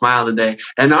could smile today?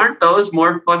 And aren't those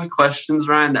more fun questions,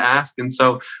 Ryan, to ask? And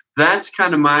so that's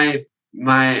kind of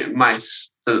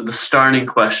the starting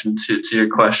question to your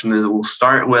question. Is we'll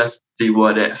start with the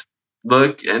what if.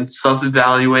 Look and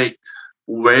self-evaluate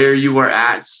where you are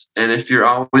at. And if you're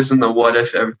always in the what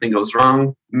if everything goes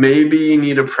wrong, maybe you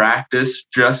need to practice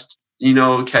just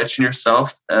catching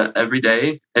yourself every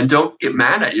day. And don't get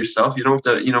mad at yourself. You don't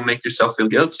have to, make yourself feel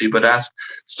guilty, but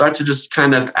start to just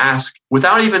kind of ask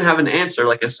without even having an answer.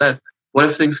 Like I said, what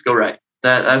if things go right?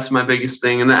 That's my biggest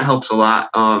thing. And that helps a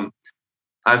lot.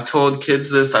 I've told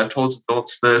kids this, I've told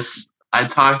adults this. I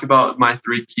talk about my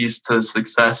 3 keys to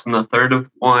success. And the third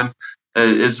of one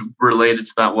is related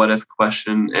to that what if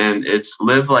question. And it's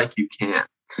live like you can.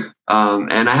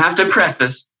 And I have to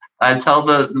preface, I tell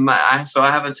so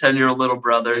I have a 10-year-old little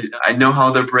brother. I know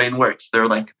how their brain works. They're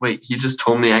like, wait, he just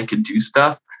told me I could do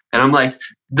stuff. And I'm like,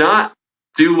 not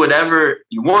do whatever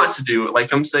you want to do.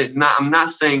 Like I'm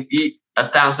not saying eat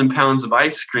 1,000 pounds of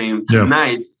ice cream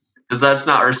tonight, because that's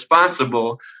not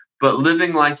responsible. But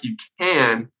living like you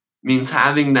can means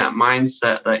having that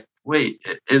mindset like, wait,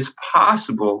 it is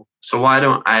possible. So why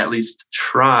don't I at least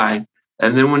try?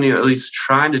 And then when you at least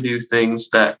try to do things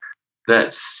that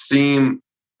seem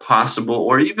possible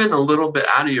or even a little bit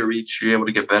out of your reach, you're able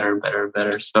to get better and better and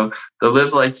better. So the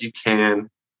live like you can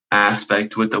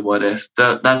aspect with the what if,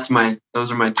 those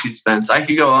are my 2 cents. I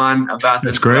could go on about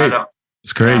this. That's great.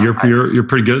 It's great. You're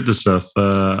pretty good at this stuff.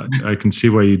 I can see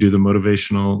why you do the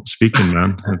motivational speaking,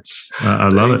 man. I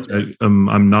love it.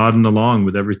 I'm nodding along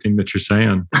with everything that you're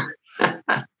saying.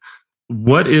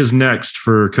 What is next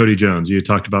for Cody Jones? You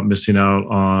talked about missing out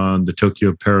on the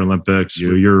Tokyo Paralympics.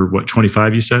 You're what,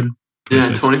 25, you said?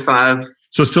 26? Yeah, 25.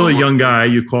 So still a young guy.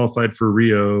 You qualified for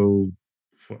Rio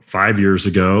 5 years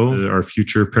ago. Are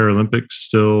future Paralympics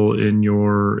still in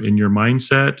your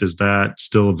mindset? Is that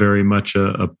still very much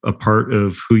a part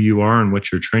of who you are and what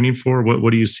you're training for?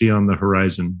 What do you see on the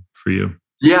horizon for you?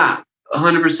 Yeah,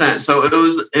 100%. So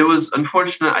it was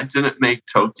unfortunate I didn't make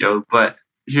Tokyo, but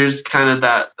here's kind of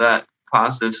that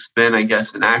positive spin, I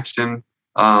guess, in action.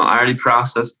 I already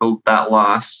processed that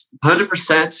loss.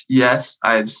 100%, yes,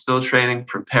 I'm still training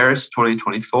for Paris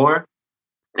 2024.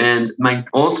 And my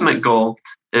ultimate goal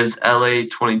is LA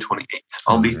 2028.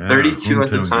 I'll be 32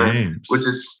 at the time, games. Which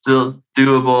is still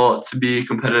doable to be a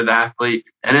competitive athlete.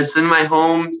 And it's in my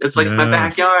home. It's like my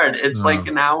backyard. It's like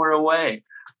an hour away.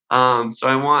 So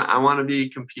I want to be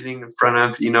competing in front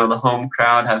of, the home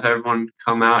crowd, have everyone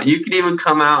come out. You could even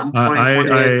come out in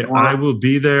 2028. I will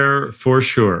be there for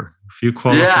sure. If you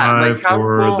qualify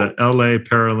for the LA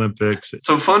Paralympics.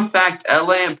 So fun fact,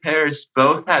 LA and Paris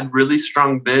both had really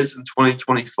strong bids in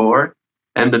 2024.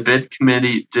 And the bid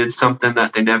committee did something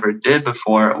that they never did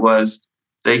before. It was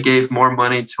they gave more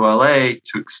money to LA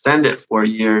to extend it 4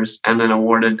 years and then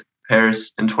awarded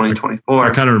Paris in 2024. I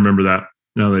kind of remember that.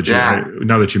 Now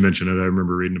that you mention it, I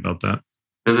remember reading about that.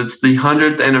 Because it's the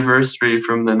 100th anniversary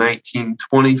from the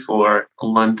 1924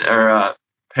 London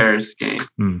Paris game.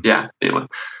 Yeah, anyway.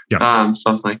 Yeah.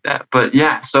 Something like that. But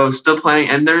yeah, so still playing.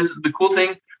 And the cool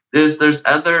thing is there's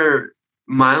other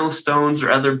milestones or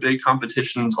other big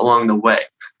competitions along the way.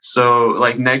 So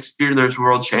like next year, there's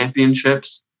World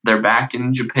Championships. They're back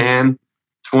in Japan.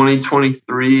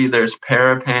 2023, there's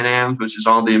Pan Ams, which is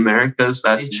all the Americas.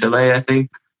 That's Chile, I think.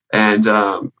 And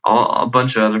a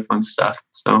bunch of other fun stuff.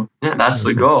 So yeah, that's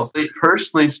the goal.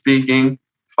 Personally speaking,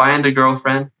 find a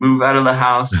girlfriend, move out of the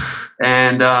house,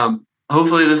 and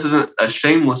hopefully this isn't a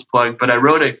shameless plug, but I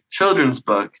wrote a children's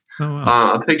book,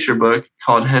 a picture book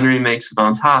called Henry Makes It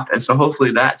on Top. And so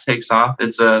hopefully that takes off.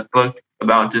 It's a book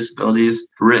about disabilities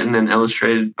written and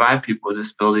illustrated by people with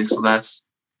disabilities. So that's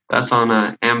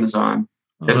on Amazon.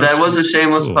 If that was a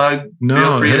shameless plug,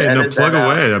 feel free to edit plug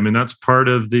away. I mean, that's part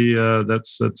of the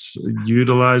that's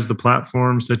utilize the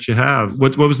platforms that you have.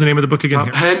 What was the name of the book again?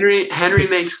 Henry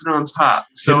Makes It on Top.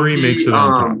 So Henry Makes It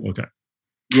on Top. Okay.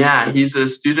 Yeah, he's a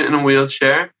student in a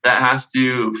wheelchair that has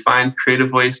to find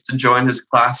creative ways to join his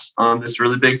class on this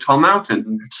really big, tall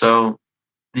mountain. So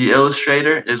the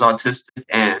illustrator is autistic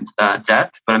and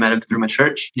deaf, but I met him through my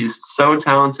church. He's so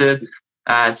talented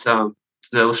at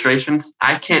the illustrations.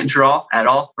 I can't draw at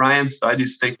all, Ryan, so I do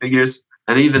stick figures.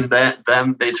 And even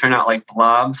they turn out like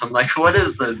blobs. I'm like, what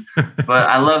is this? But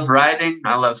I love writing.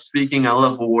 I love speaking. I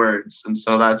love words. And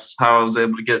so that's how I was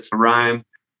able to get to rhyme.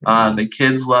 The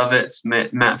kids love it. It's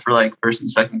meant for like first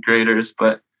and second graders,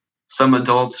 but some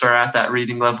adults are at that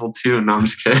reading level too. No, I'm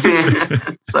just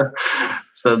kidding.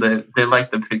 so they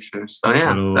like the pictures. So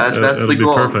yeah, that's the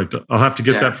goal. Perfect. I'll have to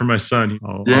get that for my son.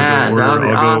 I'll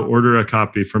go order a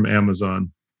copy from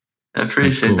Amazon. I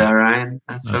appreciate that, Ryan.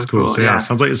 That's so cool. So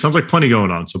it sounds like plenty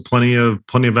going on. So plenty of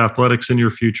athletics in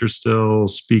your future still,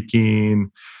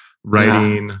 speaking,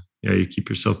 writing. Yeah, you keep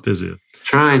yourself busy.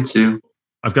 Trying to.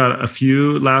 I've got a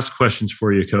few last questions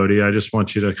for you, Cody. I just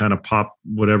want you to kind of pop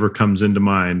whatever comes into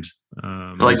mind.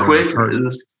 Like quick?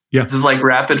 This is like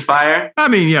rapid fire? I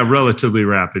mean, yeah, relatively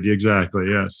rapid. Exactly.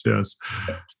 Yes.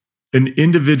 An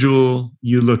individual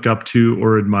you look up to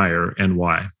or admire, and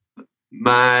why?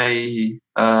 My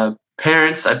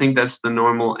parents, I think that's the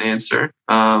normal answer.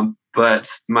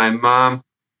 But my mom,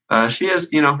 she has,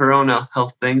 her own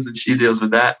health things and she deals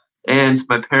with that. And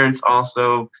my parents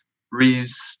also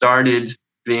restarted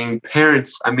being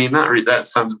parents. I mean, that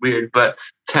sounds weird, but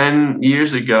 10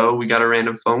 years ago, we got a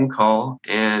random phone call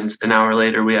and an hour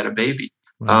later we had a baby.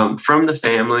 Wow. From the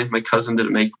family. My cousin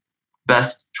didn't make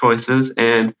best choices.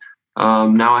 And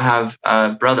now I have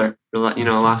a brother,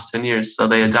 last 10 years. So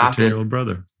they adopted. 10-year-old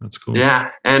brother. That's cool.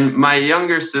 Yeah. And my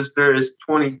younger sister is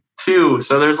 22.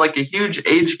 So there's like a huge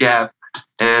age gap.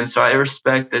 And so I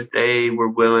respect that they were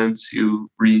willing to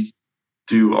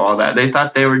redo all that. They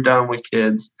thought they were done with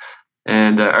kids.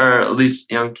 And or at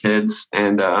least young kids,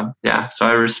 and so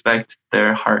I respect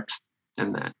their heart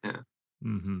in that. Yeah,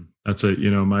 that's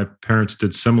my parents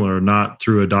did similar, not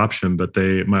through adoption, but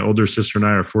my older sister and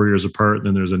I are 4 years apart. And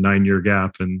then there's a 9-year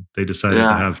gap, and they decided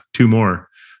to have 2 more.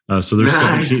 So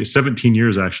there's 17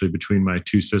 years actually between my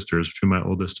 2 sisters, between my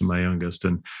oldest and my youngest,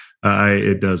 and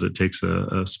it takes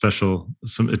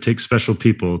it takes special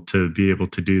people to be able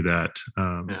to do that.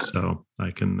 So I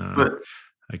can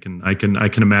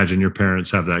imagine your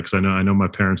parents have that, because I know my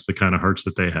parents, the kind of hearts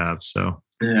that they have. So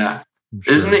yeah,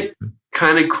 sure. Isn't it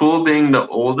kind of cool being the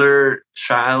older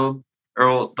child,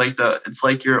 or like it's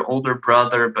like your older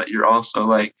brother, but you're also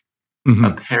like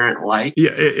a parent like.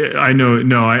 Yeah, I know.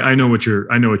 No, I know what you're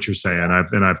saying.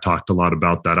 I've talked a lot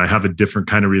about that. I have a different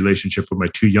kind of relationship with my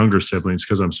two younger siblings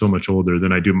because I'm so much older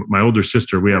than I do my older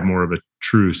sister. We have more of a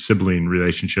true sibling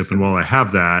relationship. And while I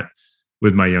have that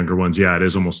with my younger ones, yeah, it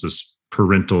is almost this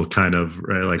parental kind of,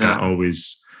 right? Like I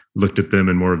always looked at them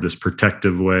in more of this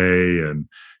protective way and,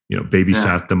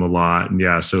 babysat them a lot.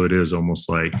 And so it is almost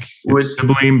like it's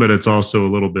sibling, but it's also a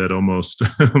little bit almost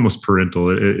parental.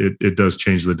 It does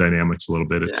change the dynamics a little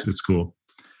bit. It's cool.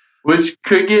 Which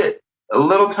could get a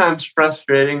little times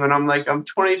frustrating when I'm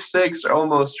 26 or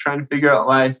almost trying to figure out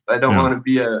life. I don't want to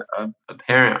be a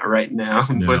parent right now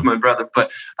with my brother,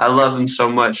 but I love him so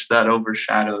much that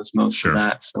overshadows most of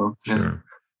that. So Sure.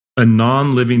 A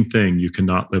non-living thing you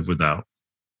cannot live without.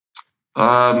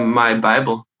 My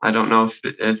Bible. I don't know if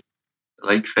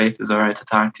like faith is all right to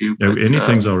talk to you. But,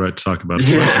 anything's all right to talk about.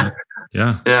 Yeah,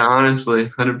 honestly,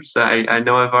 100%. I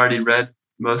know I've already read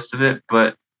most of it,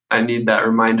 but I need that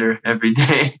reminder every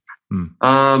day.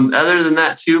 Other than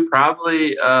that too,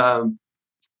 probably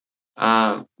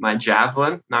my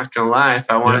javelin. Not gonna lie, if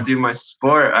I want to do my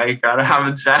sport, I gotta have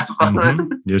a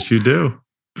javelin. Yes, you do.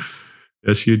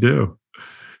 Yes, you do.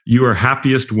 You are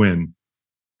happiest when?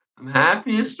 I'm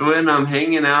happiest when I'm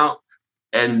hanging out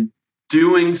and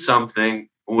doing something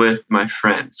with my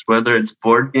friends, whether it's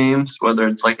board games, whether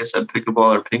it's, like I said,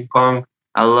 pickleball or ping pong.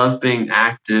 I love being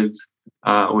active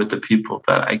with the people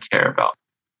that I care about.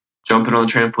 Jumping on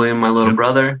the trampoline, my little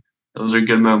brother, those are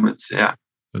good moments. Yeah.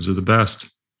 Those are the best.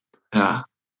 Yeah.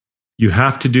 You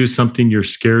have to do something you're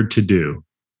scared to do.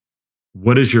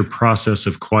 What is your process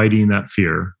of quieting that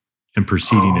fear and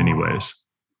proceeding anyways?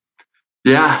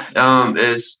 Yeah.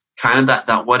 It's kind of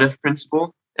that what if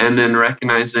principle. And then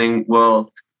recognizing, well,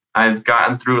 I've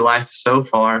gotten through life so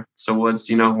far. So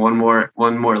what's, one more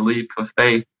leap of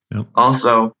faith. Yep.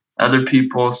 Also, other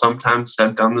people sometimes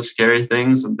have done the scary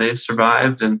things and they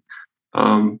survived. And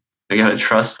I got to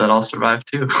trust that I'll survive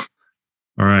too.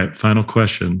 All right. Final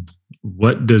question.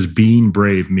 What does being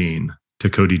brave mean to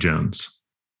Cody Jones?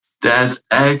 That's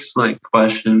an excellent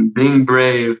question. Being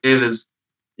brave is,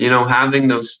 having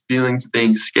those feelings of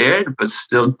being scared, but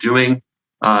still doing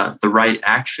the right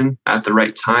action at the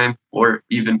right time, or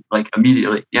even like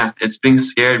immediately. Yeah, it's being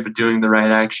scared, but doing the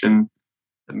right action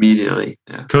immediately.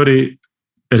 Yeah. Cody,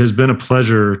 it has been a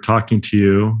pleasure talking to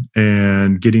you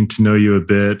and getting to know you a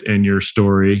bit and your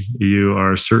story. You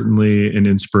are certainly an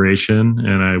inspiration,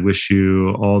 and I wish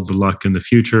you all the luck in the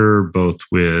future, both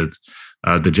with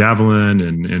the javelin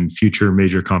and future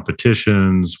major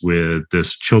competitions, with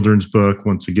this children's book.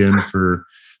 Once again, for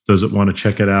those that want to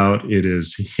check it out, it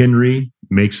is Henry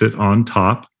Makes It on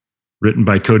Top, written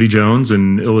by Cody Jones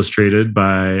and illustrated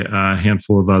by a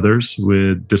handful of others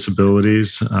with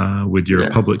disabilities. With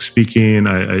your public speaking,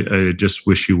 I just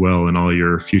wish you well in all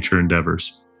your future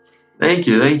endeavors. Thank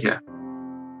you.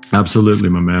 Absolutely,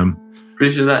 my man.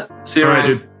 Appreciate that. See you around. Right,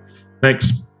 dude.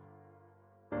 Thanks.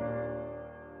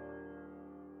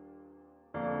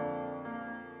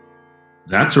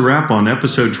 That's a wrap on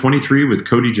episode 23 with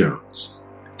Cody Jones.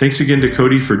 Thanks again to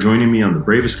Cody for joining me on The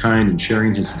Bravest Kind and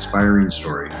sharing his inspiring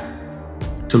story.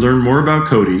 To learn more about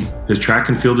Cody, his track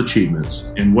and field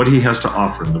achievements, and what he has to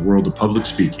offer in the world of public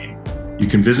speaking, you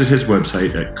can visit his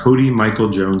website at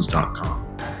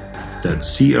codymichaeljones.com.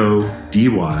 That's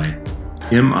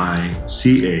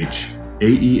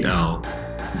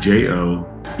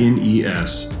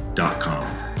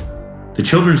CODYMICHAELJONES.com. The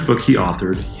children's book he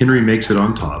authored, Henry Makes It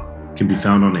on Top, can be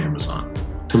found on Amazon.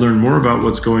 To learn more about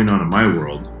what's going on in my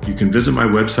world, you can visit my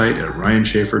website at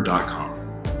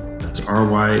ryanschaeffer.com. That's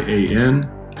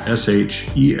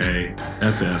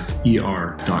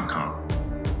RYANSHEAFFER.com.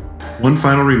 One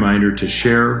final reminder to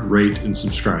share, rate, and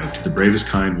subscribe to The Bravest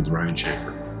Kind with Ryan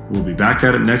Schaeffer. We'll be back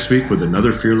at it next week with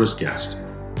another fearless guest.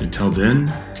 Until then,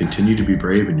 continue to be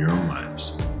brave in your own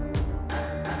lives.